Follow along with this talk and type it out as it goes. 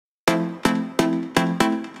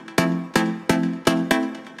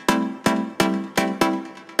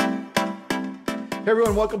Hey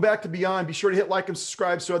everyone, welcome back to Beyond. Be sure to hit like and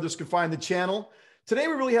subscribe so others can find the channel. Today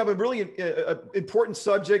we really have a really important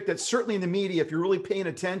subject that's certainly in the media if you're really paying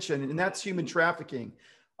attention, and that's human trafficking.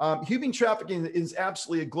 Human trafficking is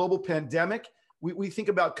absolutely a global pandemic. We think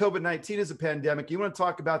about COVID-19 as a pandemic. You want to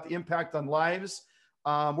talk about the impact on lives.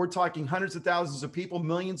 We're talking hundreds of thousands of people,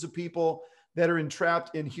 millions of people that are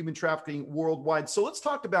entrapped in human trafficking worldwide. So let's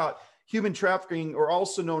talk about human trafficking, or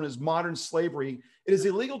also known as modern slavery. It is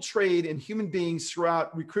illegal trade in human beings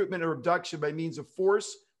throughout recruitment or abduction by means of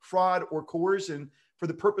force, fraud, or coercion for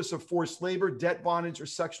the purpose of forced labor, debt bondage, or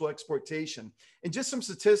sexual exploitation. And just some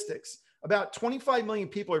statistics, about 25 million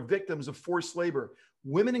people are victims of forced labor.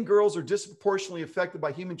 Women and girls are disproportionately affected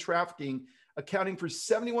by human trafficking, accounting for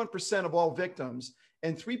 71% of all victims,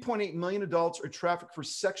 and 3.8 million adults are trafficked for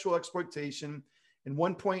sexual exploitation, and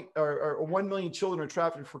 1 million children are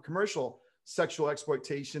trafficked for commercial sexual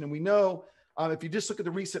exploitation. And we know, if you just look at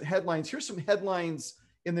the recent headlines, here's some headlines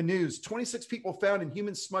in the news. 26 people found in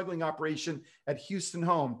human smuggling operation at Houston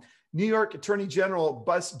home. New York Attorney General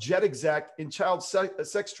busts jet exec in child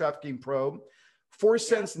sex trafficking probe. 4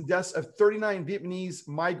 sentenced deaths of 39 Vietnamese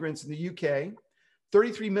migrants in the UK.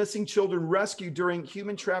 33 missing children rescued during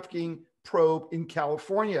human trafficking probe in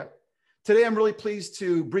California. Today, I'm really pleased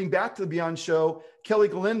to bring back to the Beyond Show Kelly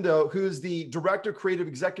Galindo, who is the director, creative,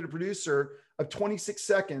 executive producer of 26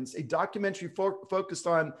 Seconds, a documentary focused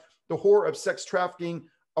on the horror of sex trafficking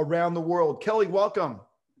around the world. Kelly, welcome.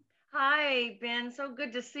 Hi, Ben. So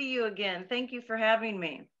good to see you again. Thank you for having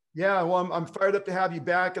me. Yeah, well, I'm fired up to have you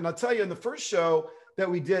back. And I'll tell you, in the first show that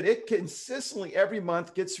we did, it consistently every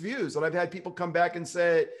month gets views. And I've had people come back and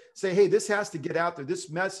say, hey, this has to get out there.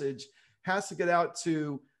 This message has to get out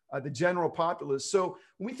to the general populace. So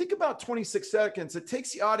when we think about 26 Seconds, it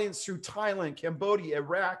takes the audience through Thailand, Cambodia,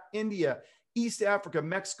 Iraq, India, East Africa,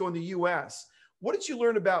 Mexico, and the US. What did you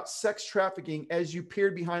learn about sex trafficking as you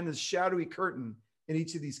peered behind the shadowy curtain in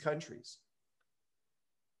each of these countries?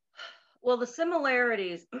 Well, the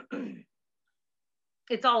similarities,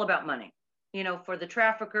 it's all about money, you know, for the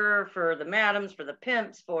trafficker, for the madams, for the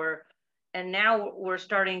pimps, and now we're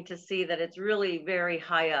starting to see that it's really very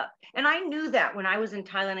high up. And I knew that when I was in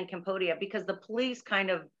Thailand and Cambodia, because the police kind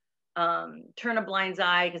of turn a blind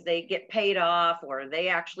eye because they get paid off, or they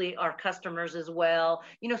actually are customers as well.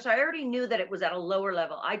 You know, so I already knew that it was at a lower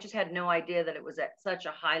level. I just had no idea that it was at such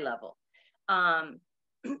a high level,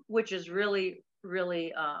 which is really,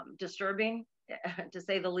 really disturbing, to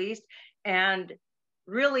say the least. And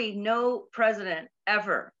really no president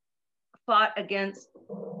ever fought against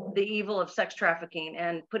the evil of sex trafficking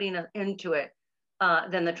and putting an end to it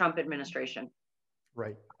than the Trump administration.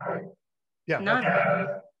 Right. Yeah. None.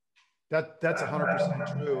 That's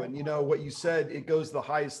 100% true. And you know what you said, it goes to the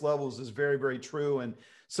highest levels, is very, very true. And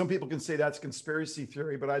some people can say that's conspiracy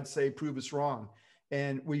theory, but I'd say prove us wrong.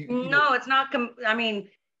 And it's not. I mean,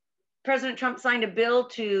 President Trump signed a bill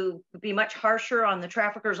to be much harsher on the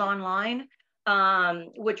traffickers online,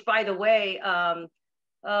 which, by the way,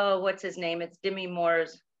 what's his name? It's Demi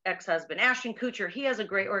Moore's ex-husband, Ashton Kutcher. He has a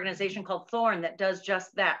great organization called Thorn that does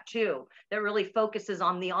just that too, that really focuses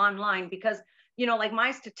on the online. Because, you know, like my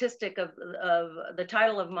statistic of the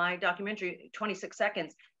title of my documentary, 26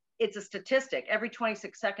 Seconds, it's a statistic. Every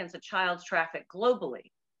 26 seconds, a child's trafficked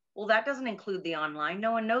globally. Well, that doesn't include the online.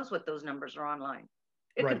 No one knows what those numbers are online.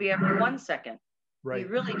 It could be every 1 second. Right. You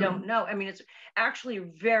really don't know. I mean, it's actually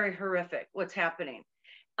very horrific what's happening.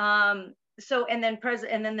 So, and then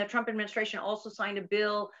the Trump administration also signed a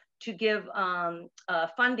bill to give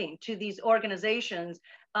funding to these organizations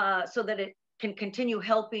so that it can continue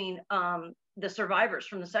helping the survivors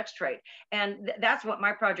from the sex trade. And that's what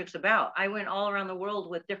my project's about. I went all around the world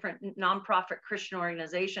with different nonprofit Christian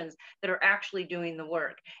organizations that are actually doing the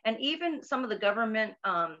work. And even some of the government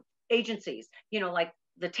agencies, you know, like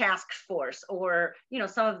the task force, or, you know,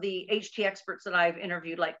 some of the HT experts that I've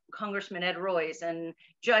interviewed, like Congressman Ed Royce and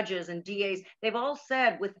judges and DAs, they've all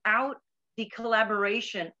said without the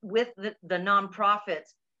collaboration with the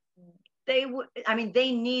nonprofits,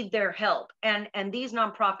 they need their help. And these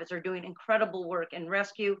nonprofits are doing incredible work in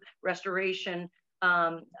rescue, restoration,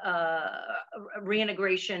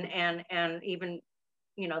 reintegration, and even,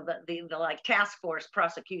 you know, the like task force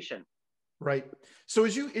prosecution. Right. So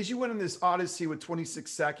as you went on this odyssey with 26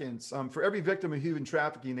 Seconds, for every victim of human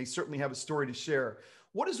trafficking, they certainly have a story to share.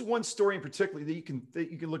 What is one story in particular that you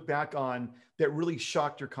can look back on that really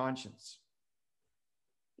shocked your conscience?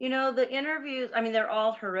 You know, the interviews, I mean, they're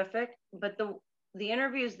all horrific, but the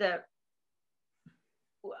interviews that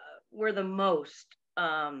were the most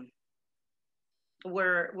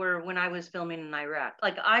were when I was filming in Iraq.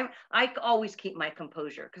 Like I always keep my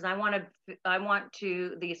composure because I want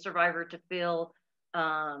the survivor to feel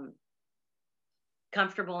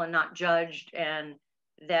comfortable and not judged, and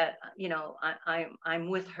that, you know, I'm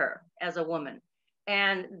with her as a woman.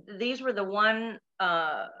 And these were the one,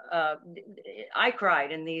 I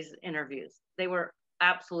cried in these interviews. They were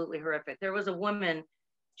absolutely horrific. There was a woman,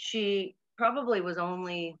 she probably was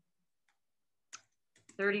only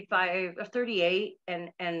 35 or 38,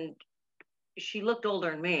 and she looked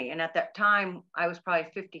older than me. And at that time, I was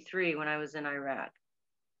probably 53 when I was in Iraq.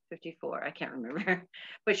 54, I can't remember.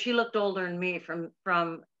 But she looked older than me from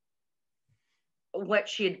what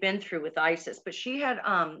she had been through with ISIS. But she had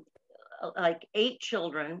like 8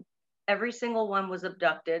 children. Every single one was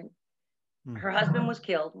abducted. Her husband was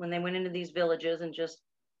killed when they went into these villages and just,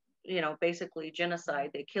 you know, basically genocide.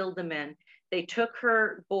 They killed the men. They took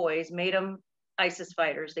her boys, made them ISIS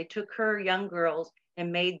fighters. They took her young girls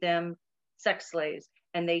and made them sex slaves.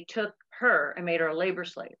 And they took her and made her a labor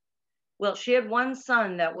slave. Well, she had one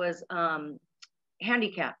son that was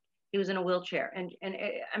handicapped. He was in a wheelchair. And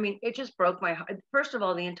I mean, it just broke my heart. First of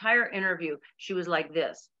all, the entire interview, she was like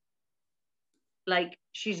this. Like,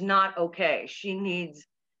 she's not okay. She needs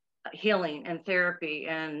healing and therapy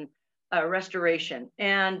and restoration.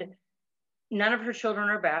 And none of her children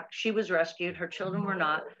are back. She was rescued. Her children were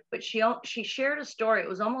not. But she shared a story. It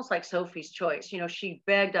was almost like Sophie's Choice. You know, she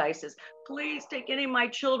begged ISIS, please take any of my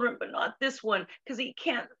children, but not this one, because he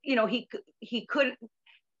can't. You know, he couldn't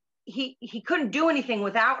do anything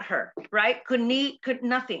without her, right? Couldn't eat, could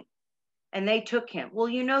nothing. And they took him. Well,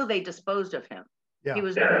 you know, they disposed of him. Yeah. He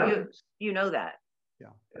was abused. You know that.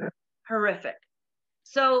 Yeah. Horrific.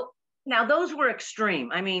 So now those were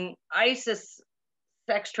extreme. I mean, ISIS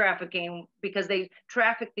sex trafficking, because they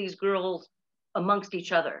trafficked these girls amongst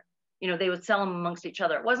each other. You know, they would sell them amongst each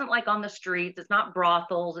other. It wasn't like on the streets. It's not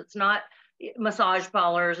brothels. It's not massage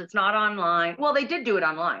parlors. It's not online. Well, they did do it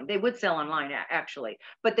online. They would sell online, actually,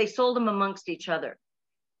 but they sold them amongst each other.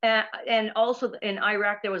 And also in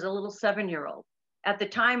Iraq, there was a little 7-year-old. At the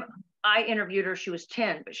time I interviewed her, she was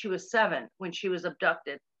 10, but she was 7 when she was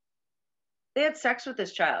abducted. They had sex with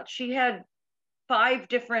this child. She had 5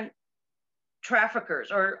 different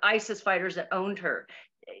traffickers or ISIS fighters that owned her.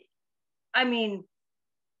 I mean,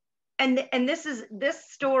 and this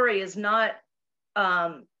story is not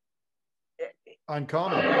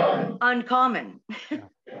uncommon.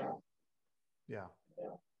 Yeah.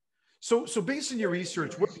 So based on your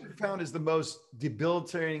research, what you found is the most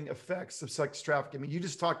debilitating effects of sex trafficking? I mean, you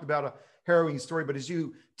just talked about a harrowing story, but as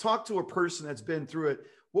you talk to a person that's been through it,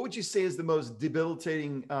 what would you say is the most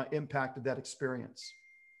debilitating impact of that experience?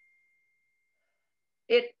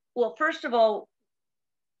 Well, first of all,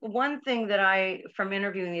 one thing that from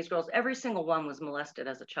interviewing these girls, every single one was molested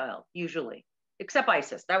as a child, usually, except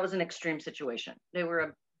ISIS. That was an extreme situation. They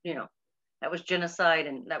were, you know, that was genocide,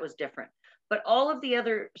 and that was different. But all of the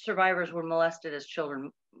other survivors were molested as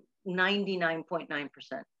children, 99.9%.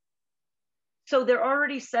 So they're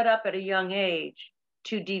already set up at a young age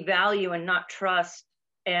to devalue and not trust,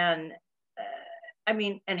 and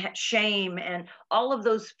and shame, and all of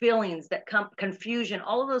those feelings that come, confusion,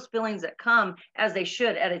 all of those feelings that come, as they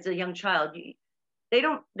should as a young child.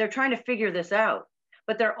 They're trying to figure this out,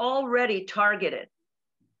 but they're already targeted,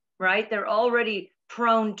 right? They're already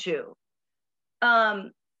prone to.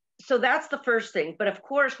 So that's the first thing. But of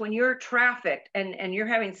course, when you're trafficked and you're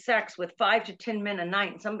having sex with 5 to 10 men a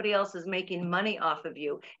night, and somebody else is making money off of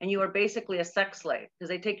you, and you are basically a sex slave, because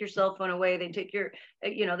they take your cell phone away, they take your,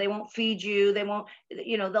 you know, they won't feed you, they won't,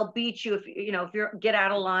 you know, they'll beat you if you're get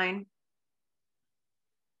out of line.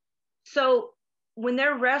 So when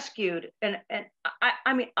they're rescued, and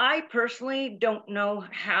I mean, I personally don't know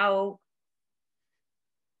how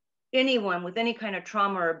anyone with any kind of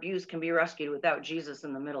trauma or abuse can be rescued without Jesus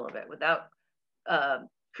in the middle of it, without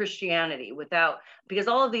Christianity, because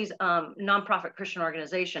all of these nonprofit Christian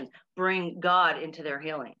organizations bring God into their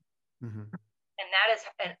healing. Mm-hmm. And that is,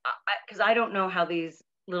 because I don't know how these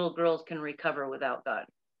little girls can recover without God.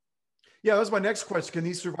 Yeah, that was my next question. Can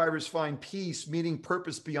these survivors find peace, meaning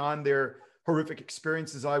purpose beyond their horrific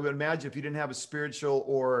experiences? I would imagine if you didn't have a spiritual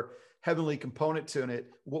or heavenly component to it,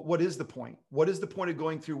 what is the point? What is the point of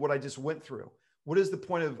going through what I just went through? What is the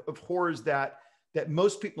point of horrors that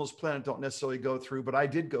most people on this planet don't necessarily go through, but I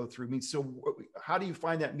did go through? I mean, so how do you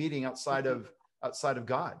find that meaning outside of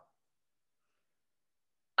God?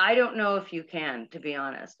 I don't know if you can, to be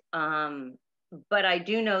honest. But I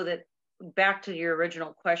do know that, back to your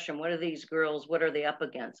original question, what are these girls, what are they up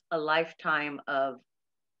against? A lifetime of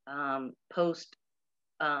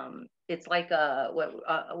it's like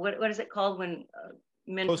what is it called when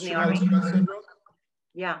men in the army?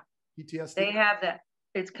 Yeah, PTSD. They have that.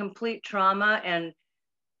 It's complete trauma, and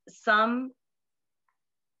some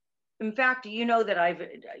in fact, you know that I've,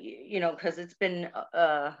 because it's been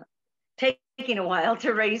taking a while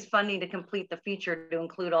to raise funding to complete the feature to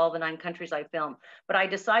include all the 9 countries I filmed. But I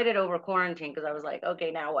decided over quarantine, because I was like,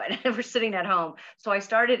 okay, now what? We're sitting at home. So I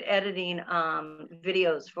started editing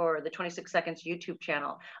videos for the 26 Seconds YouTube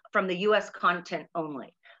channel from the US content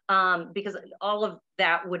only, because all of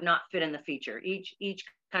that would not fit in the feature. Each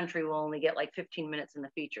country will only get like 15 minutes in the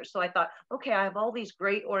feature. So I thought, okay, I have all these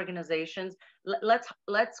great organizations. Let's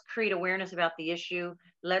create awareness about the issue.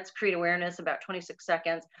 Let's create awareness about 26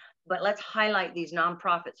 seconds, but let's highlight these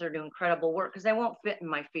nonprofits that are doing incredible work, because they won't fit in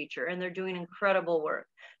my feature, and they're doing incredible work.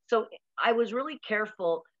 So I was really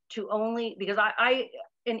careful to only, because I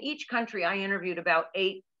in each country, I interviewed about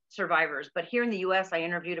 8 survivors, but here in the US, I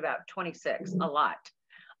interviewed about 26, a lot.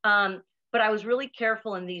 But I was really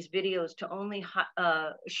careful in these videos to only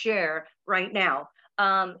share right now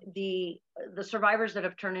the survivors that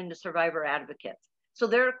have turned into survivor advocates. So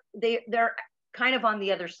they're kind of on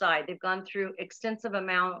the other side. They've gone through extensive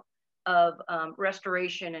amount of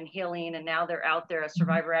restoration and healing, and now they're out there as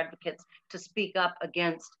survivor advocates to speak up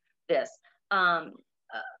against this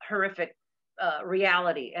horrific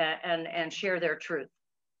reality and share their truth.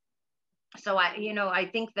 So I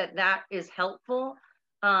think that is helpful.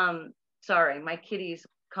 Sorry, my kitty's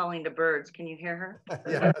calling to birds. Can you hear her?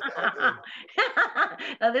 Yeah.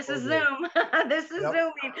 This is Zoom. This is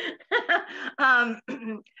Yep.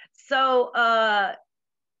 Zooming.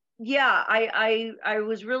 Yeah, I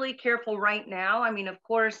was really careful right now. I mean, of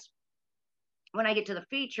course, when I get to the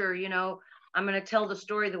feature, I'm going to tell the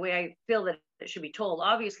story the way I feel that it should be told.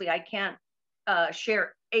 Obviously, I can't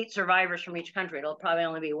share 8 survivors from each country. It'll probably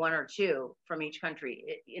only be 1 or 2 from each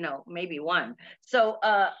country, maybe 1. So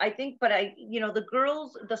I think, but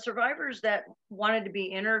the survivors that wanted to be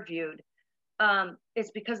interviewed,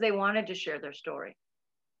 it's because they wanted to share their story.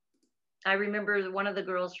 I remember one of the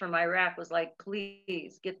girls from Iraq was like,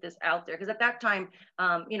 please get this out there. Because at that time,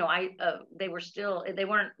 they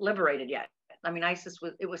weren't liberated yet. I mean,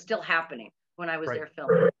 it was still happening when I was there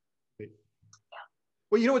filming.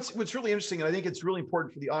 Well, what's really interesting, and I think it's really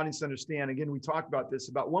important for the audience to understand, again, we talked about this,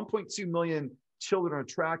 about 1.2 million children are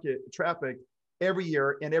trafficked every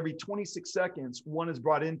year, and every 26 seconds, one is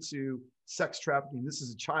brought into sex trafficking. This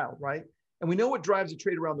is a child, right? And we know what drives the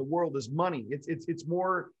trade around the world is money. It's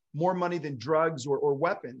more money than drugs or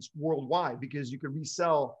weapons worldwide, because you can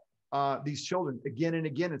resell these children again and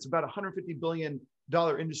again. It's about $150 billion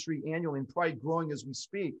industry annually, and probably growing as we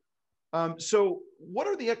speak. So what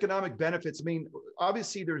are the economic benefits? I mean,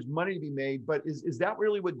 obviously there's money to be made, but is that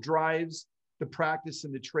really what drives the practice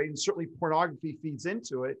and the trade? And certainly pornography feeds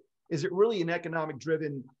into it. Is it really an economic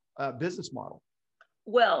driven business model?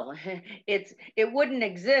 Well, it wouldn't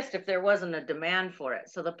exist if there wasn't a demand for it.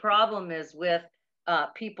 So the problem is with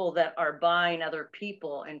people that are buying other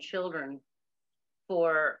people and children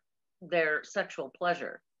for their sexual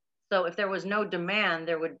pleasure. So if there was no demand,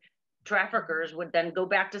 traffickers would then go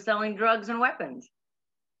back to selling drugs and weapons.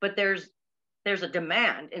 But there's a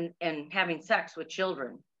demand in having sex with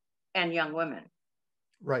children and young women.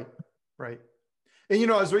 Right.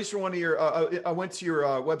 And I was researching one of your, I went to your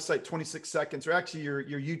website, 26 Seconds, or actually your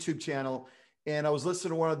YouTube channel, and I was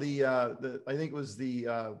listening to one of the I think it was the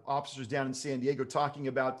officers down in San Diego talking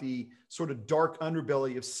about the sort of dark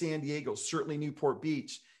underbelly of San Diego, certainly Newport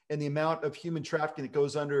Beach, and the amount of human trafficking that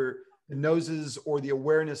goes under the noses or the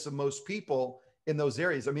awareness of most people in those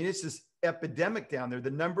areas. I mean, it's this epidemic down there,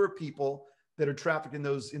 the number of people that are trafficked in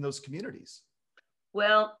those communities.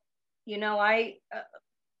 Well,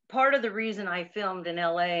 part of the reason I filmed in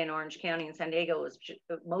LA and Orange County and San Diego was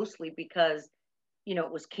mostly because,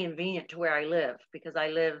 it was convenient to where I live, because I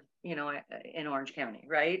live, in Orange County,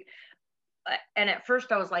 right? And at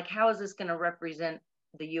first I was like, how is this going to represent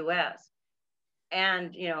the US?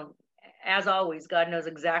 And, as always, God knows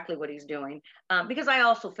exactly what he's doing, because I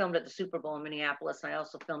also filmed at the Super Bowl in Minneapolis, and I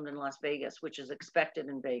also filmed in Las Vegas, which is expected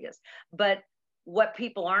in Vegas. But what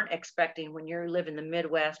people aren't expecting when you live in the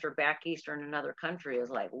Midwest or back East or in another country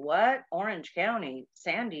is like, what? Orange County,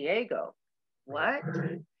 San Diego, what?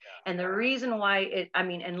 And the reason why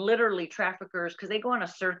and literally traffickers, because they go on a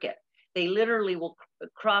circuit, they literally will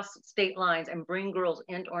cross state lines and bring girls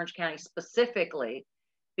into Orange County specifically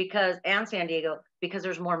and San Diego, because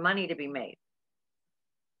there's more money to be made.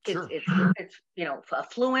 Sure. It's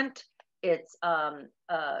affluent. It's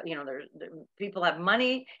people have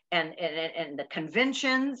money and the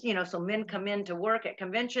conventions, so men come in to work at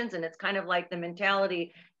conventions, and it's kind of like the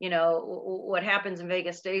mentality, what happens in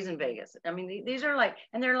Vegas stays in Vegas. I mean, these are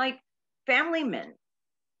and they're like family men.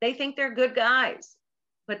 They think they're good guys,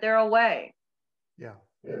 but they're away. Yeah.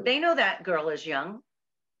 They know that girl is young.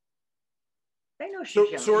 They know she's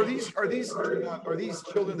young. So are these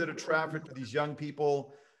children that are trafficked, or these young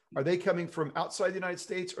people, are they coming from outside the United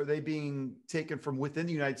States, or are they being taken from within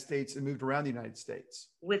the United States and moved around the United States?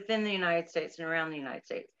 Within the United States and around the United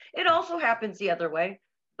States. It also happens the other way,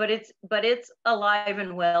 but it's alive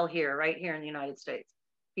and well here, right here in the United States.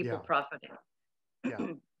 People profiting. Yeah.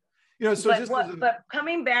 You know, so but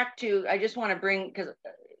coming back to, I just want to bring, because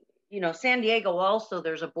you know, San Diego also,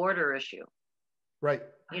 there's a border issue. Right.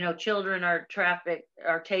 You know, children are trafficked,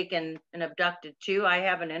 are taken and abducted too. I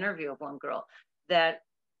have an interview of one girl that,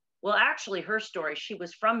 well, actually her story, she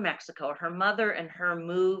was from Mexico. Her mother and her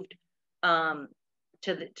moved to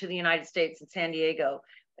the United States in San Diego,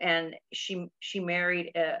 and she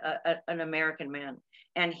married an American man,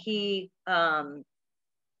 and he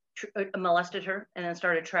molested her and then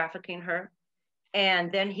started trafficking her.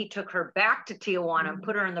 And then he took her back to Tijuana and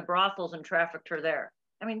put her in the brothels and trafficked her there.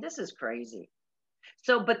 I mean, this is crazy.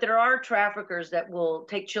 So, but there are traffickers that will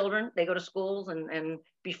take children, they go to schools and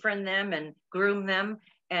befriend them and groom them,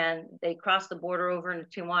 and they cross the border over into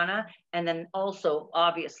Tijuana. And then also,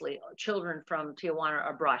 obviously, children from Tijuana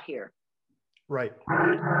are brought here. Right.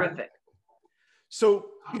 Horrific. So,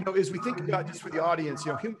 you know, as we think about, just for the audience,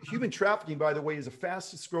 you know, human trafficking, by the way, is the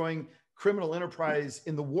fastest growing criminal enterprise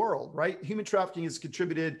in the world, right? Human trafficking has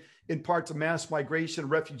contributed in part to mass migration,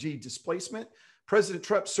 refugee displacement. President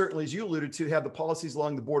Trump certainly, as you alluded to, had the policies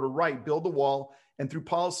along the border right, build the wall, and through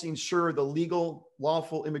policy ensure the legal,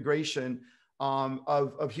 lawful immigration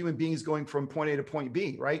of human beings going from point A to point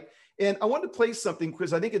B, right? And I wanted to play something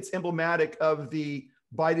because I think it's emblematic of the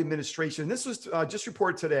Biden administration. This was just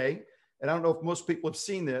reported today, and I don't know if most people have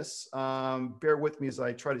seen this. Bear with me as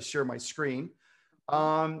I try to share my screen.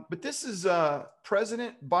 But this is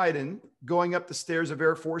President Biden going up the stairs of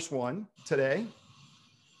Air Force One today.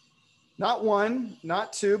 Not one,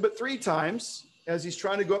 not two, but three times as he's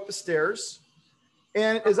trying to go up the stairs.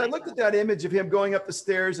 And as I looked at that image of him going up the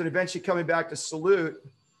stairs and eventually coming back to salute,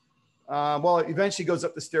 well, eventually goes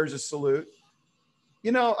up the stairs to salute.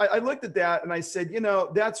 You know, I looked at that and I said, you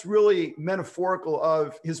know, that's really metaphorical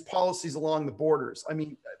of his policies along the borders. I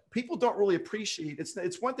mean, people don't really appreciate it.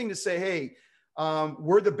 It's one thing to say, hey,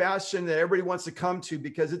 we're the bastion that everybody wants to come to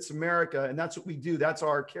because it's America and that's what we do. That's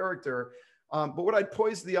our character. But what I'd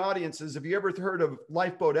pose to the audience is, have you ever heard of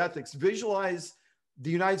lifeboat ethics? Visualize the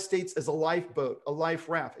United States as a lifeboat, a life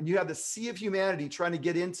raft, and you have the sea of humanity trying to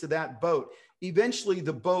get into that boat. Eventually,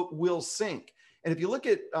 the boat will sink. And if you look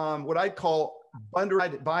at what I'd call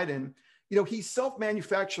Biden, you know, he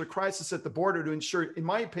self-manufactured a crisis at the border to ensure, in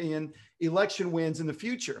my opinion, election wins in the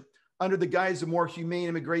future under the guise of more humane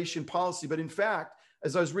immigration policy. But in fact,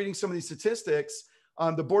 as I was reading some of these statistics,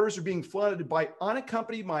 the borders are being flooded by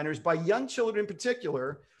unaccompanied minors, by young children in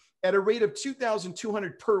particular, at a rate of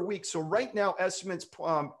 2,200 per week. So right now, estimates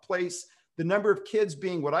place the number of kids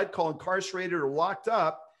being what I'd call incarcerated or locked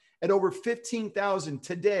up at over 15,000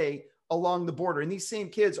 today along the border. And these same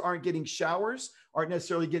kids aren't getting showers, aren't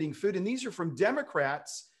necessarily getting food. And these are from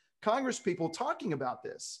Democrats, Congress people talking about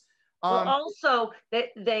this. Well, also,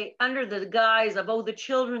 they under the guise of, oh, the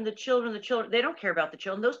children, they don't care about the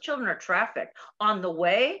children. Those children are trafficked on the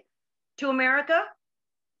way to America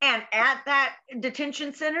and at that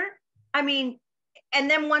detention center. I mean, and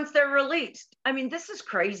then once they're released, I mean, this is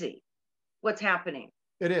crazy what's happening.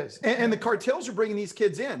 It is. And the cartels are bringing these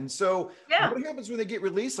kids in. So what happens when they get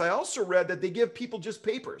released? I also read that they give people just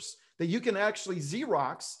papers that you can actually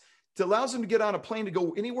Xerox to allows them to get on a plane to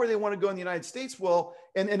go anywhere they want to go in the United States. Well,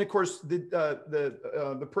 and of course,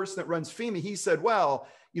 the person that runs FEMA, he said, well,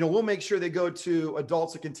 you know, we'll make sure they go to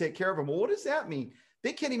adults that can take care of them. Well, what does that mean?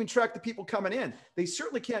 They can't even track the people coming in. They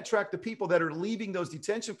certainly can't track the people that are leaving those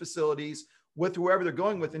detention facilities with whoever they're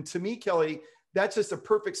going with. And to me, Kelly, that's just a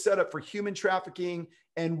perfect setup for human trafficking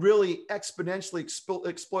and really exponentially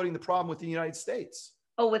exploding the problem within the United States.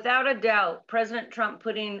 Oh, without a doubt, President Trump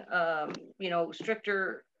putting, you know,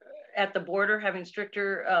 stricter at the border, having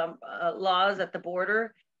stricter laws at the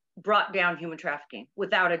border brought down human trafficking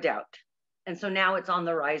without a doubt. And so now it's on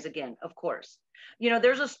the rise again, of course. You know,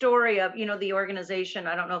 there's a story of, you know, the organization,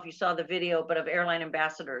 I don't know if you saw the video, but of airline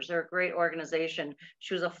ambassadors. They're a great organization.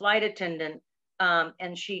 She was a flight attendant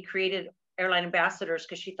and she created airline ambassadors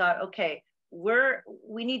because she thought, okay,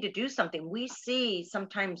 we need to do something. We see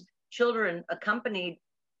sometimes children accompanied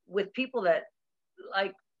with people that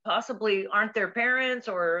like possibly aren't their parents,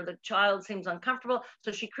 or the child seems uncomfortable.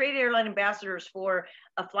 So she created airline ambassadors for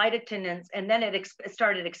flight attendants, and then it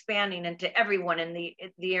started expanding into everyone in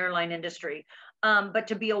the airline industry. But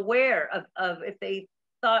to be aware of if they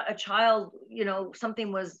thought a child, you know,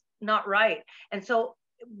 something was not right. And so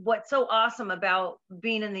what's so awesome about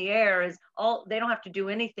being in the air is they don't have to do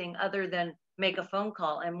anything other than make a phone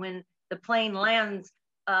call. And when the plane lands,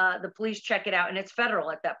 the police check it out, and it's federal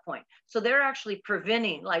at that point. So they're actually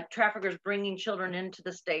preventing like traffickers bringing children into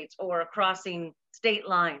the States or crossing state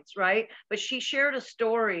lines, right? But she shared a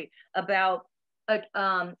story about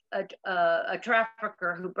a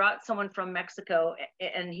trafficker who brought someone from Mexico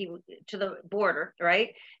and he to the border,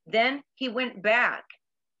 right? Then he went back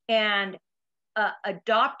and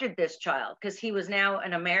adopted this child because he was now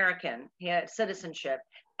an American. He had citizenship,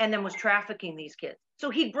 and then was trafficking these kids. So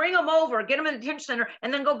he'd bring them over, get them in the detention center,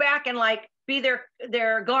 and then go back and like be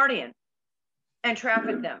their guardian and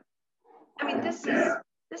traffic them. I mean, this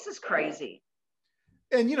is crazy.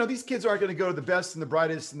 And, you know, these kids aren't going to go to the best and the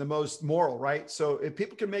brightest and the most moral, right? So if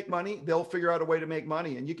people can make money, they'll figure out a way to make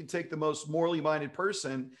money. And you can take the most morally minded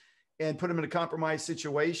person and put them in a compromised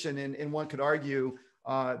situation. And one could argue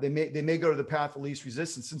they may go to the path of least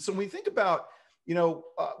resistance. And so when we think about, you know,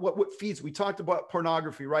 what feeds, we talked about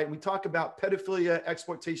pornography, right? And we talk about pedophilia,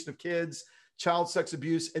 exploitation of kids, child sex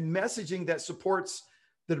abuse, and messaging that supports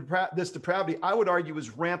this depravity, I would argue,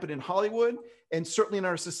 is rampant in Hollywood and certainly in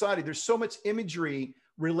our society. There's so much imagery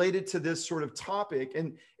related to this sort of topic.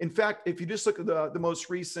 And in fact, if you just look at the most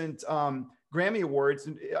recent Grammy Awards,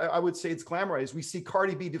 I would say it's glamorized. We see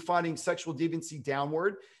Cardi B defining sexual deviancy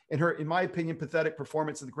downward in her, in my opinion, pathetic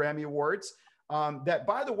performance at the Grammy Awards. That,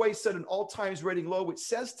 by the way, set an all-times rating low, which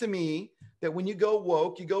says to me that when you go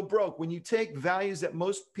woke, you go broke. When you take values that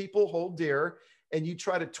most people hold dear and you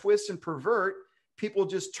try to twist and pervert, people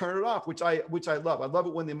just turn it off, which I love. I love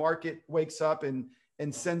it when the market wakes up and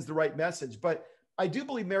sends the right message. But I do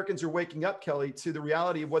believe Americans are waking up, Kelly, to the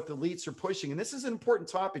reality of what the elites are pushing. And this is an important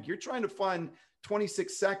topic. You're trying to fund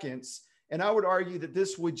 26 seconds. And I would argue that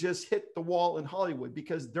this would just hit the wall in Hollywood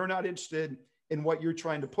because they're not interested in what you're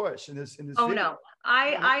trying to push in this Oh, video. no.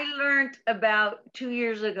 I learned about 2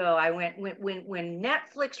 years ago. I went when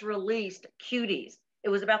Netflix released Cuties. It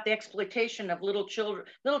was about the exploitation of little children,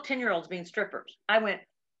 little 10-year-olds being strippers. I went,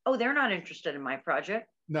 oh, they're not interested in my project.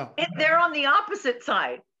 No. They're on the opposite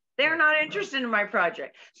side. They're not interested in my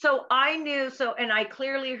project. So I knew, and I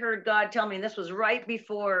clearly heard God tell me, and this was right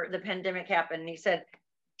before the pandemic happened. And he said,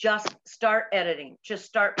 just start editing, just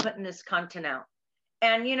start putting this content out.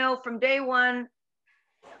 And, you know, from day one,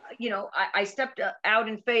 you know, I stepped out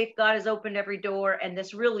in faith. God has opened every door. And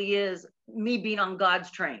this really is me being on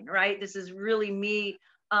God's train, right? This is really me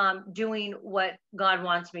doing what God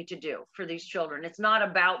wants me to do for these children. It's not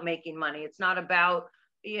about making money. It's not about,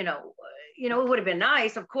 you know, it would have been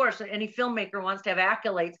nice, of course, any filmmaker wants to have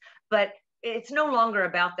accolades, but it's no longer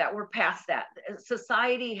about that. We're past that.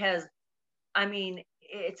 Society has, I mean,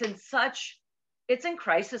 it's in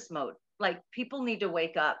crisis mode. Like, people need to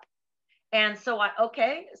wake up. And so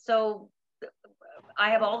so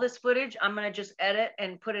I have all this footage. I'm going to just edit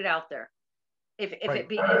and put it out there.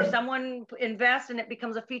 If someone invests and it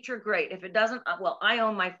becomes a feature, great. If it doesn't, well, I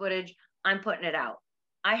own my footage. I'm putting it out.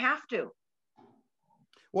 I have to.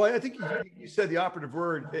 Well, I think you said the operative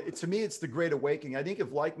word. To me, it's the great awakening. I think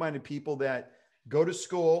of like-minded people that go to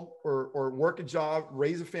school or work a job,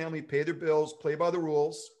 raise a family, pay their bills, play by the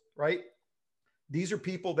rules, right? These are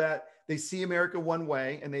people that they see America one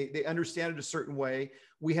way and they understand it a certain way.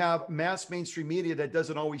 We have mass mainstream media that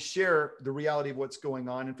doesn't always share the reality of what's going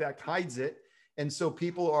on. In fact, hides it. And so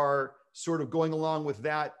people are sort of going along with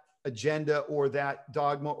that agenda or that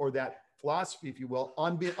dogma or that philosophy, if you will,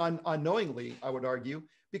 unknowingly, I would argue.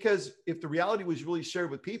 Because if the reality was really shared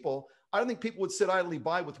with people, I don't think people would sit idly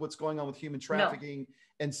by with what's going on with human trafficking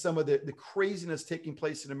and some of the craziness taking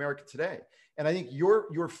place in America today. And I think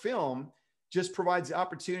your film just provides the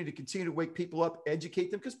opportunity to continue to wake people up,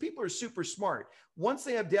 educate them, because people are super smart. Once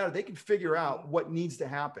they have data, they can figure out what needs to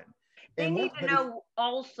happen. They need to know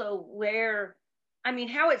also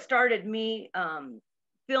how it started me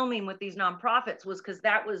filming with these nonprofits was because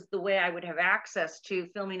that was the way I would have access to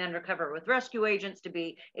filming undercover with rescue agents, to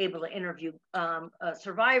be able to interview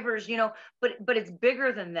survivors, you know, but it's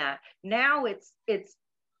bigger than that. Now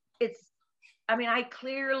I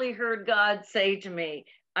clearly heard God say to me,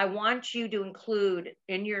 I want you to include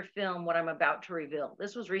in your film what I'm about to reveal.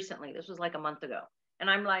 This was recently, this was like a month ago. And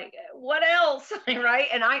I'm like, what else? Right.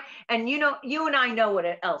 And you know, you and I know what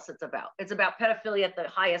else it's about. It's about pedophilia at the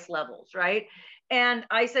highest levels. Right. And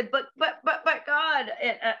I said, but God,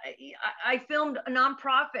 I filmed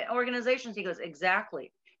nonprofit organizations. He goes,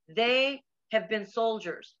 exactly. They have been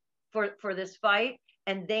soldiers for this fight,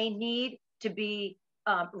 and they need to be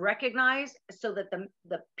recognized so that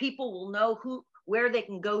the people will know where they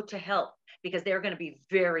can go to help, because they're going to be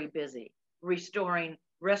very busy rescuing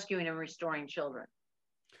and restoring children.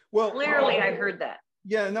 Well, clearly I heard that.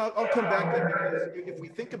 Yeah, and I'll come back to that because if we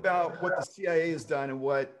think about what the CIA has done and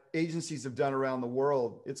what agencies have done around the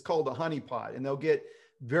world, it's called a honeypot, and they'll get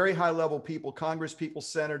very high level people, Congress people,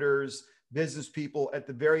 senators, business people at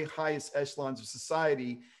the very highest echelons of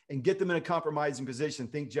society, and get them in a compromising position.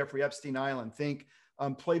 Think Jeffrey Epstein Island. Think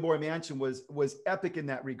Playboy Mansion was epic in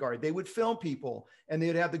that regard. They would film people and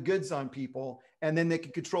they'd have the goods on people, and then they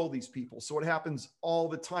could control these people. So it happens all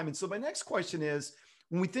the time. And so my next question is,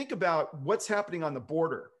 when we think about what's happening on the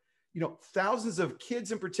border, thousands of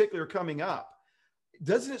kids in particular are coming up.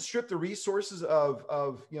 Doesn't it strip the resources of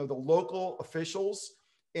the local officials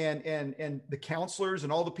and the counselors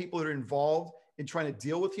and all the people that are involved in trying to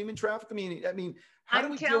deal with human trafficking? I mean, how do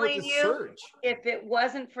we deal with this surge? If it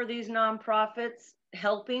wasn't for these nonprofits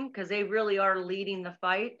helping, because they really are leading the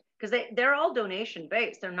fight, because they're all donation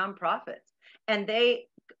based, they're nonprofits, and they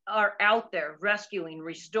are out there rescuing,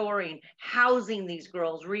 restoring, housing these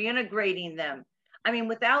girls, reintegrating them. I mean,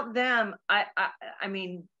 without them, I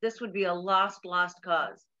mean, this would be a lost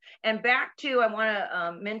cause. And back to, I want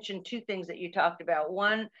to mention two things that you talked about.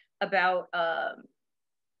 One about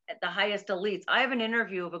the highest elites. I have an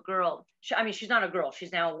interview of a girl. I mean, she's not a girl.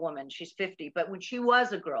 She's now a woman. She's 50. But when she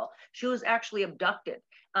was a girl, she was actually abducted.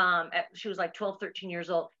 She was like 12, 13 years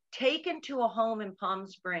old, taken to a home in Palm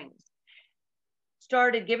Springs,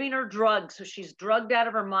 started giving her drugs. So she's drugged out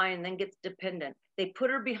of her mind, then gets dependent. They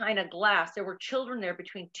put her behind a glass. There were children there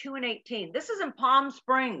between 2 and 18. This is in Palm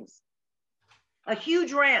Springs, a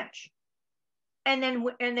huge ranch. And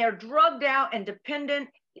they're drugged out and dependent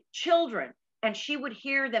children. And she would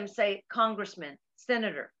hear them say, Congressman,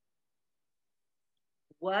 Senator.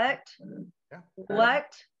 What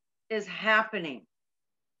is happening?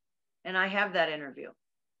 And I have that interview.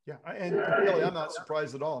 Yeah, and really, I'm not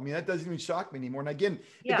surprised at all. I mean, that doesn't even shock me anymore. And again,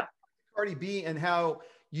 yeah, Cardi B, and how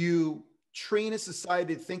you train a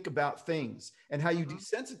society to think about things, and how you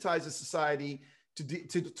desensitize a society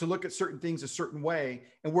to look at certain things a certain way,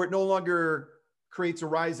 and where it no longer creates a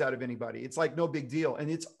rise out of anybody. It's like no big deal, and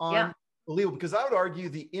it's unbelievable. Because I would argue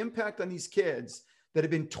the impact on these kids that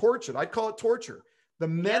have been tortured, I'd call it torture. The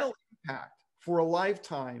mental impact for a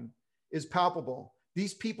lifetime is palpable.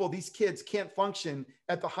 These people, these kids can't function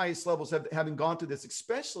at the highest levels having gone through this,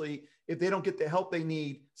 especially if they don't get the help they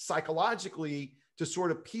need psychologically to sort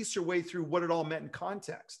of piece your way through what it all meant in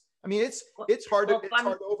context. I mean, it's hard to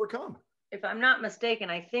overcome. If I'm not mistaken,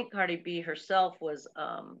 I think Cardi B herself was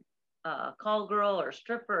a call girl or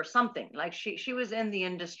stripper or something. Like she was in the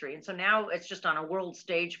industry, and so now it's just on a world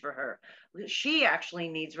stage for her. She actually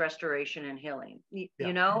needs restoration and healing.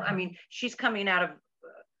 You know, I mean, she's coming out of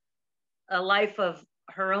a life of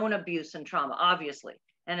her own abuse and trauma, obviously,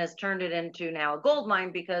 and has turned it into now a gold mine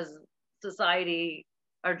because society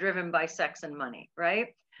are driven by sex and money,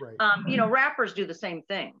 right? You know, rappers do the same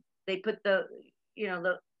thing. They put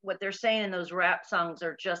what they're saying in those rap songs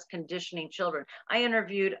are just conditioning children. I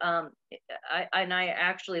interviewed, and I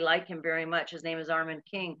actually like him very much. His name is Armin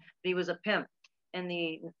King. He was a pimp in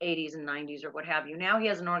the 80s and 90s or what have you. Now he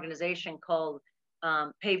has an organization called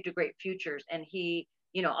Paved to Great Futures, and he,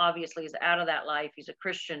 you know, obviously is out of that life. He's a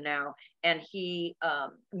Christian now, and he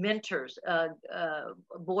mentors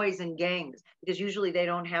boys in gangs because usually they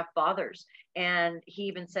don't have fathers. And he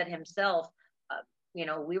even said himself, you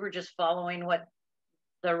know, we were just following what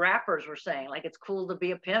the rappers were saying, like it's cool to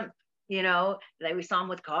be a pimp, you know, that we saw him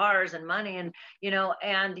with cars and money, and you know,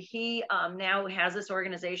 and he now has this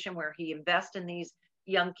organization where he invests in these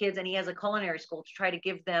young kids, and he has a culinary school to try to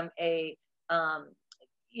give them a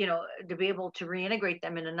you know, to be able to reintegrate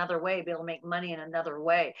them in another way, be able to make money in another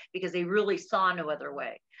way, because they really saw no other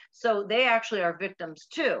way. So they actually are victims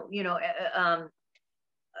too. You know,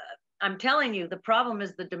 I'm telling you, the problem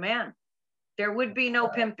is the demand. There would be no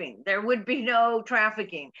pimping. There would be no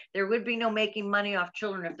trafficking. There would be no making money off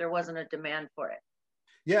children if there wasn't a demand for it.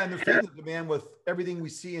 Yeah, and they're feeding the demand with everything we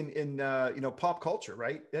see in you know, pop culture,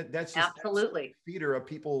 right? That's just absolutely feeder of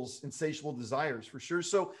people's insatiable desires, for sure.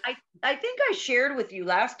 So I think I shared with you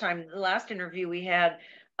last time, the last interview we had,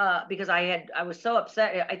 because I was so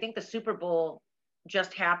upset. I think the Super Bowl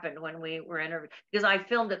just happened when we were interviewed, because I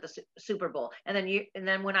filmed at the Super Bowl, and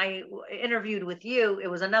then when I interviewed with you, it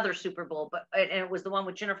was another Super Bowl, and it was the one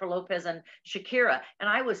with Jennifer Lopez and Shakira, and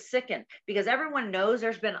I was sickened because everyone knows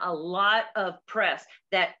there's been a lot of press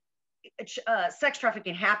that sex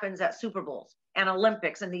trafficking happens at Super Bowls and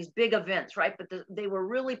Olympics and these big events, right? But they were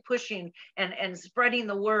really pushing and spreading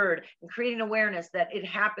the word and creating awareness that it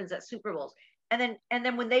happens at Super Bowls, and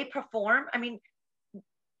then when they perform, I mean,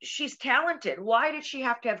 she's talented. Why did she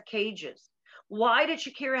have to have cages? Why did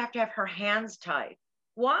Shakira have to have her hands tied?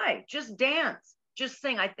 Why? Just dance. just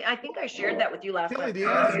sing. I think I shared that with you last Kelly, time. the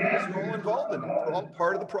answer is they're all involved in it. They're all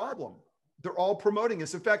part of the problem. They're all promoting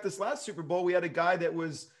this. In fact, this last Super Bowl, we had a guy that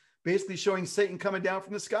was basically showing Satan coming down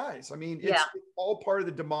from the skies. I mean, it's all part of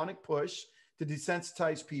the demonic push to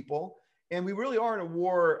desensitize people. And we really are in a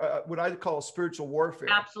war, what I call spiritual warfare.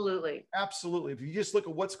 Absolutely. Absolutely. If you just look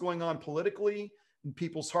at what's going on politically in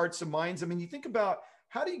people's hearts and minds, I mean, you think about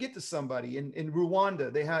how do you get to somebody in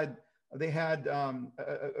Rwanda? They had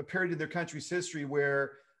a period in their country's history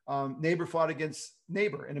where neighbor fought against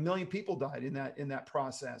neighbor, and 1 million people died in that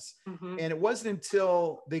process. Mm-hmm. And it wasn't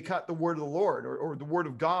until they caught the word of the Lord or the word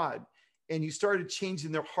of God, and you started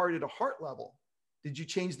changing their heart at a heart level. Did you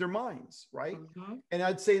change their minds, right? Mm-hmm. And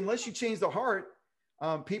I'd say unless you change the heart,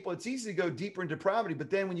 people, it's easy to go deeper in depravity.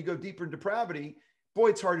 But then when you go deeper in depravity, boy,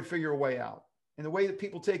 it's hard to figure a way out. And the way that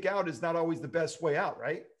people take out is not always the best way out,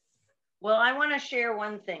 right? Well, I want to share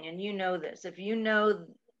one thing, and you know this. If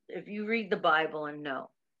you read the Bible and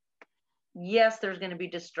know, yes, there's going to be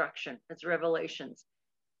destruction. It's Revelations.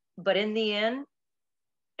 But in the end,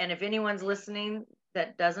 and if anyone's listening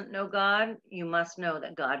that doesn't know God, you must know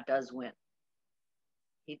that God does win.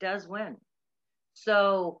 He does win.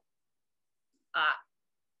 So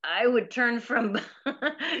I would turn from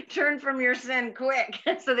your sin quick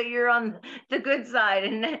so that you're on the good side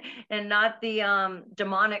and not the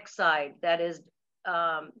demonic side that is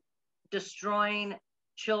destroying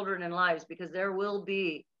children and lives, because there will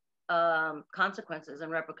be consequences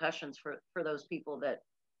and repercussions for those people that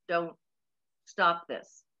don't stop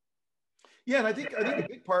this. Yeah, and I think a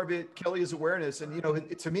big part of it, Kelly, is awareness. And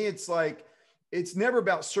to me, it's like it's never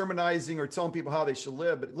about sermonizing or telling people how they should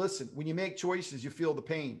live. But listen, when you make choices, you feel the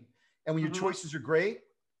pain, and when your choices are great,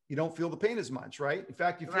 you don't feel the pain as much, right? In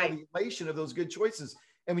fact, you feel the elation of those good choices.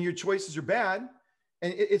 And when your choices are bad,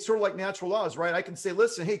 and it's sort of like natural laws, right? I can say,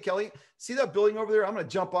 listen, hey, Kelly, see that building over there? I'm going to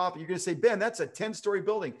jump off. And you're going to say, Ben, that's a 10-story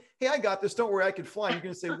building. Hey, I got this. Don't worry, I can fly. And you're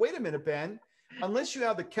going to say, wait a minute, Ben. Unless you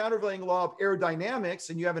have the countervailing law of aerodynamics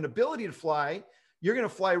and you have an ability to fly, you're going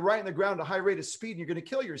to fly right in the ground at a high rate of speed and you're going to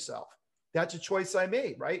kill yourself. That's a choice I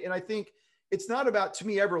made, right? And I think it's not about, to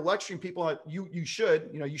me, ever lecturing people on you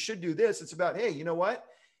should do this. It's about, hey, you know what?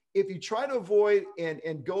 If you try to avoid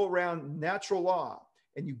and go around natural law,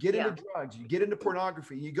 and you get into drugs, you get into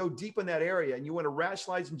pornography, you go deep in that area and you want to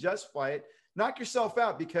rationalize and justify it, knock yourself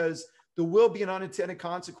out, because there will be an unintended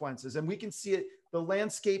consequences. And we can see it, the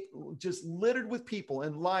landscape just littered with people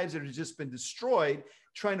and lives that have just been destroyed,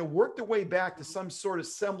 trying to work their way back to some sort of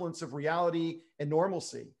semblance of reality and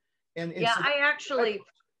normalcy. And so, I actually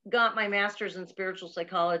got my master's in spiritual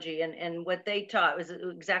psychology, and what they taught was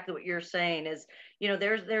exactly what you're saying is,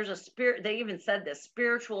 there's a spirit, they even said this,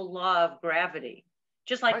 spiritual law of gravity.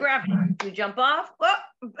 Just like gravity, you jump off, well,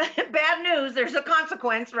 bad news, there's a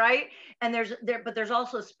consequence, right? And but there's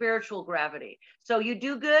also spiritual gravity. So you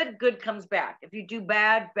do good, good comes back. If you do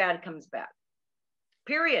bad, bad comes back.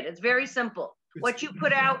 Period. It's very simple. What you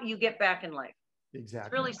put out, you get back in life. Exactly.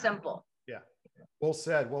 It's really simple. Yeah. Well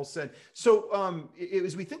said. Well said. So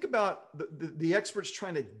as we think about the experts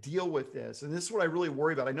trying to deal with this, and this is what I really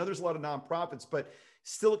worry about. I know there's a lot of nonprofits, but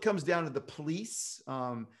still it comes down to the police,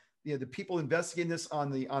 the people investigating this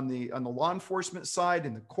on the law enforcement side,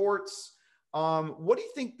 in the courts. What do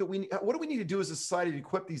you think what do we need to do as a society to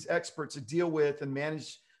equip these experts to deal with and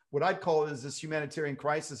manage what I'd call is this humanitarian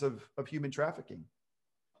crisis of human trafficking?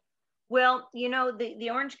 Well,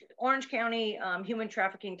 the Orange County Human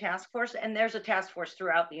Trafficking Task Force, and there's a task force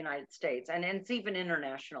throughout the United States, and it's even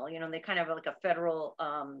international. They kind of have like a federal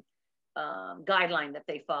guideline that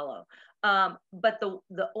they follow. But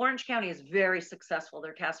the Orange County is very successful,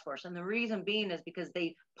 their task force. And the reason being is because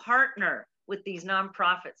they partner with these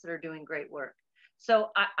nonprofits that are doing great work. So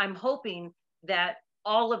I'm hoping that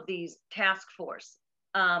all of these task force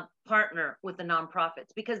partner with the nonprofits,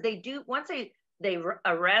 because they do, once they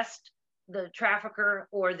arrest the trafficker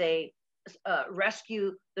or they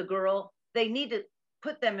rescue the girl, they need to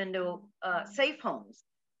put them into safe homes.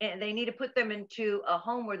 And they need to put them into a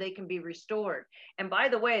home where they can be restored. And by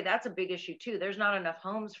the way, that's a big issue too. There's not enough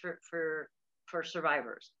homes for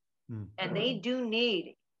survivors. Mm-hmm. And they do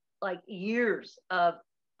need like years of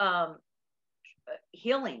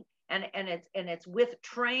healing. And it's with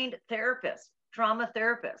trained therapists, trauma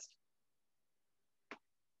therapists.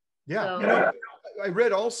 Yeah. So, I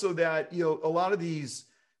read also that, a lot of these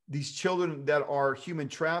children that are human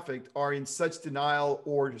trafficked are in such denial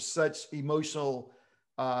or such emotional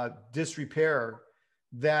disrepair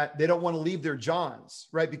that they don't want to leave their Johns,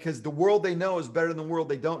 right? Because the world they know is better than the world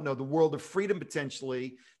they don't know, the world of freedom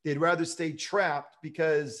potentially. They'd rather stay trapped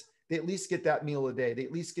because they at least get that meal a day. They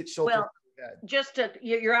at least get shelter. Well, just to,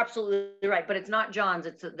 you're absolutely right, but it's not John's,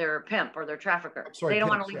 it's their pimp or their trafficker. I'm sorry, They don't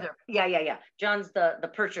want to pimps, leave yeah. their, John's the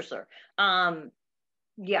purchaser.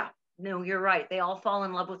 Yeah, no, you're right. They all fall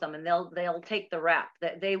in love with them, and they'll take the rap.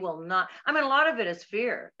 That they will not. I mean, a lot of it is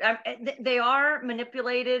fear. They are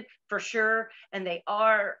manipulated for sure, and they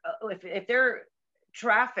are if they're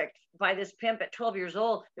trafficked by this pimp at 12 years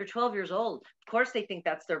old, they're 12 years old. Of course, they think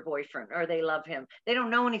that's their boyfriend or they love him. They don't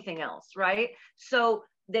know anything else, right? So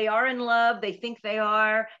they are in love. They think they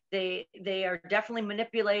are. They are definitely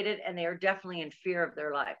manipulated, and they are definitely in fear of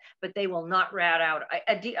their life. But they will not rat out.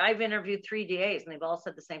 I've interviewed 3 DAs, and they've all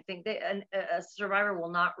said the same thing. A survivor will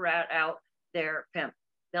not rat out their pimp.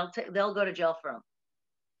 They'll go to jail for them.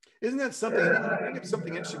 Isn't that something? You bring up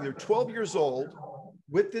something interesting. They're 12 years old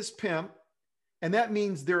with this pimp, and that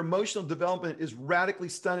means their emotional development is radically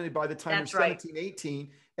stunted by the time they're 17, 18.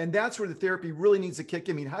 And that's where the therapy really needs to kick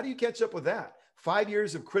in. I mean, how do you catch up with that? 5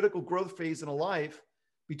 years of critical growth phase in a life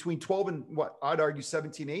between 12 and what I'd argue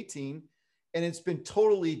 17, 18, and it's been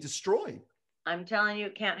totally destroyed. I'm telling you,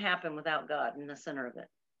 it can't happen without God in the center of it.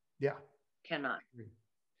 Yeah. Cannot.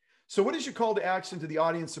 So what is your call to action to the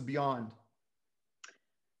audience of Beyond?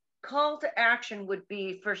 Call to action would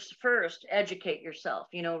be first educate yourself,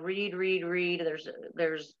 read.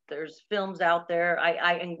 There's films out there.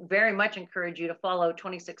 I very much encourage you to follow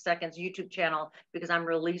 26 Seconds YouTube channel, because I'm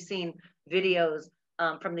releasing videos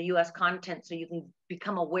from the US content, so you can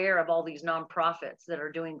become aware of all these nonprofits that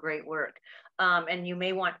are doing great work. And you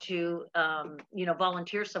may want to,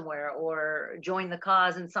 volunteer somewhere or join the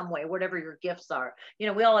cause in some way, whatever your gifts are.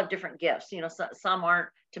 We all have different gifts. Some aren't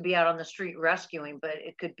to be out on the street rescuing, but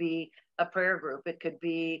it could be a prayer group. It could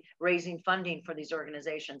be raising funding for these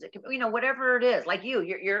organizations. It could, whatever it is. Like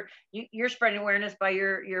you're spreading awareness by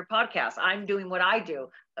your podcast. I'm doing what I do,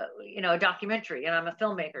 a documentary, and I'm a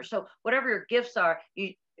filmmaker. So whatever your gifts are,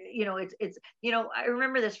 I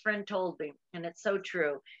remember this friend told me, and it's so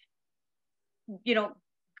true.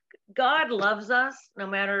 God loves us no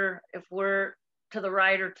matter if we're to the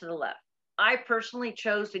right or to the left. I personally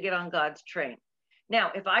chose to get on God's train.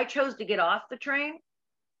 Now, if I chose to get off the train,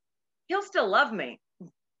 he'll still love me,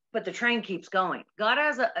 but the train keeps going. God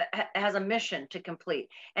has a mission to complete.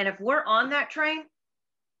 And if we're on that train,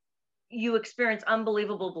 you experience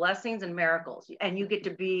unbelievable blessings and miracles, and you get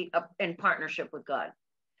to be in partnership with God.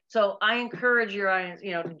 So I encourage your audience,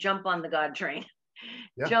 to jump on the God train.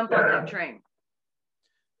 Yeah. Jump on that train.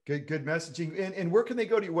 Good messaging. And where can they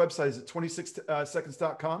go to your website? Is it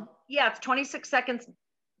 26seconds.com? Yeah, it's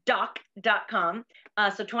 26secondsdoc.com.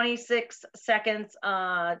 So 26 seconds,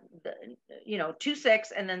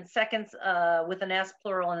 26, and then seconds with an S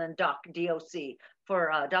plural, and then doc, D-O-C,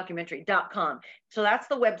 for documentary.com. So that's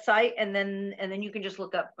the website. And then you can just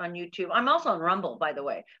look up on YouTube. I'm also on Rumble, by the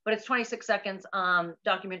way, but it's 26 Seconds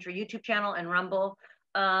documentary YouTube channel and Rumble.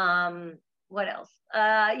 What else?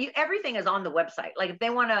 Everything is on the website. Like if they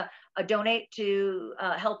want to donate to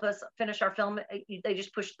help us finish our film, they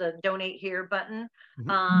just push the donate here button.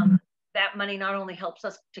 Mm-hmm. That money not only helps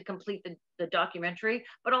us to complete the documentary,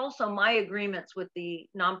 but also my agreements with the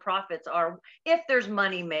nonprofits are, if there's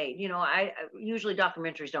money made, I usually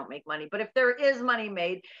documentaries don't make money, but if there is money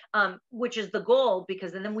made, which is the goal,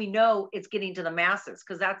 because then we know it's getting to the masses,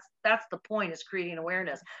 because that's the point, is creating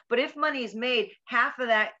awareness. But if money is made, half of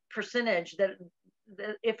that percentage that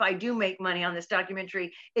if I do make money on this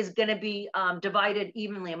documentary is going to be divided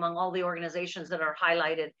evenly among all the organizations that are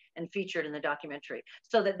highlighted and featured in the documentary,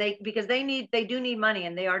 so that because they do need money,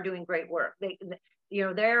 and they are doing great work. They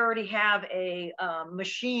already have a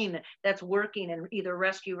machine that's working in either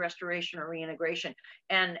rescue, restoration, or reintegration,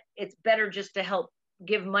 and it's better just to help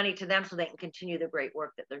give money to them so they can continue the great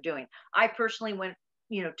work that they're doing. I personally went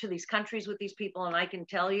to these countries with these people, and I can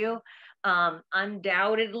tell you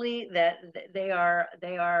undoubtedly that they are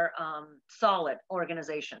solid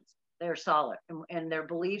organizations. They're solid in their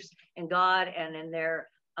beliefs in God, and in their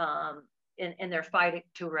fight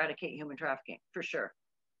to eradicate human trafficking, for sure.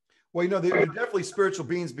 Well, they're definitely spiritual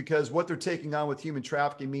beings, because what they're taking on with human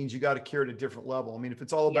trafficking means you got to care at a different level. I mean, if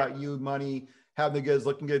it's all about you, money, having the goods,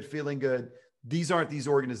 looking good, feeling good, these aren't these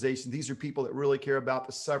organizations. These are people that really care about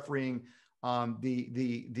the suffering,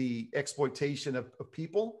 the exploitation of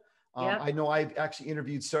people. I know I've actually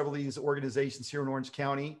interviewed several of these organizations here in Orange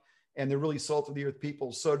County, and they're really salt of the earth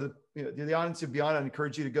people. So to the audience of Beyond, I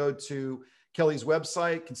encourage you to go to Kelly's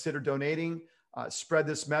website, consider donating, spread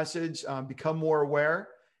this message, become more aware,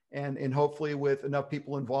 and hopefully with enough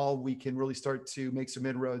people involved, we can really start to make some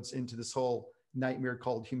inroads into this whole nightmare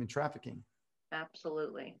called human trafficking.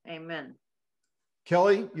 Absolutely. Amen.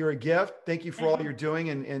 Kelly, you're a gift. Thank you for all you're doing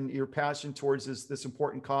and your passion towards this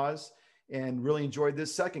important cause. and really enjoyed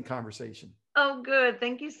this second conversation. Oh, good.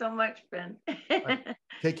 Thank you so much, Ben. All right.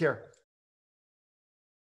 Take care.